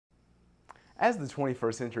As the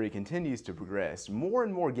 21st century continues to progress, more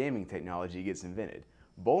and more gaming technology gets invented.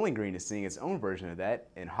 Bowling Green is seeing its own version of that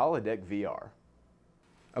in HoloDeck VR.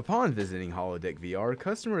 Upon visiting HoloDeck VR,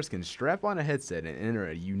 customers can strap on a headset and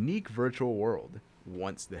enter a unique virtual world.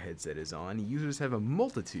 Once the headset is on, users have a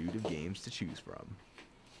multitude of games to choose from.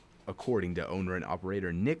 According to owner and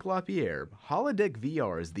operator Nick LaPierre, HoloDeck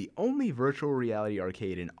VR is the only virtual reality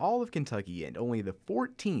arcade in all of Kentucky and only the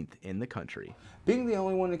 14th in the country. Being the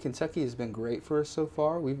only one in Kentucky has been great for us so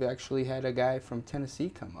far. We've actually had a guy from Tennessee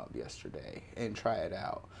come up yesterday and try it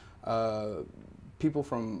out. People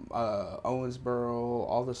from Owensboro,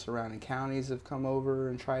 all the surrounding counties have come over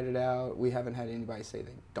and tried it out. We haven't had anybody say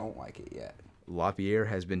they don't like it yet. LaPierre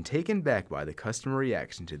has been taken back by the customer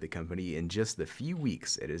reaction to the company in just the few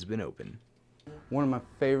weeks it has been open. One of my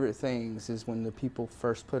favorite things is when the people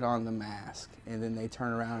first put on the mask and then they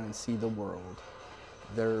turn around and see the world.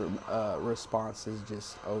 Their response is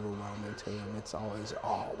just overwhelming to them. It's always,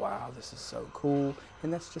 oh wow, this is so cool.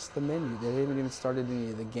 And that's just the menu. They haven't even started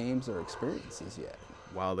any of the games or experiences yet.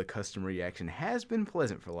 While the customer reaction has been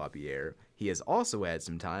pleasant for LaPierre, he has also had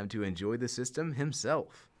some time to enjoy the system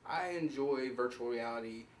himself. I enjoy virtual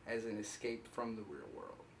reality as an escape from the real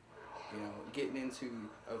world. You know, getting into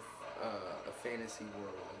a fantasy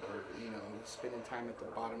world, or, you know, spending time at the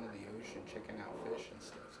bottom of the ocean checking out fish and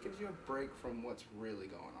stuff. It gives you a break from what's really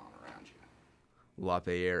going on around you.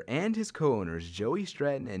 LaPierre and his co-owners Joey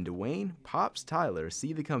Stratton and Dwayne Pops Tyler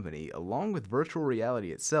see the company, along with virtual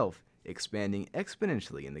reality itself, expanding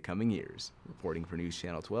exponentially in the coming years. Reporting for News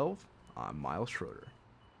Channel 12, I'm Miles Schroeder.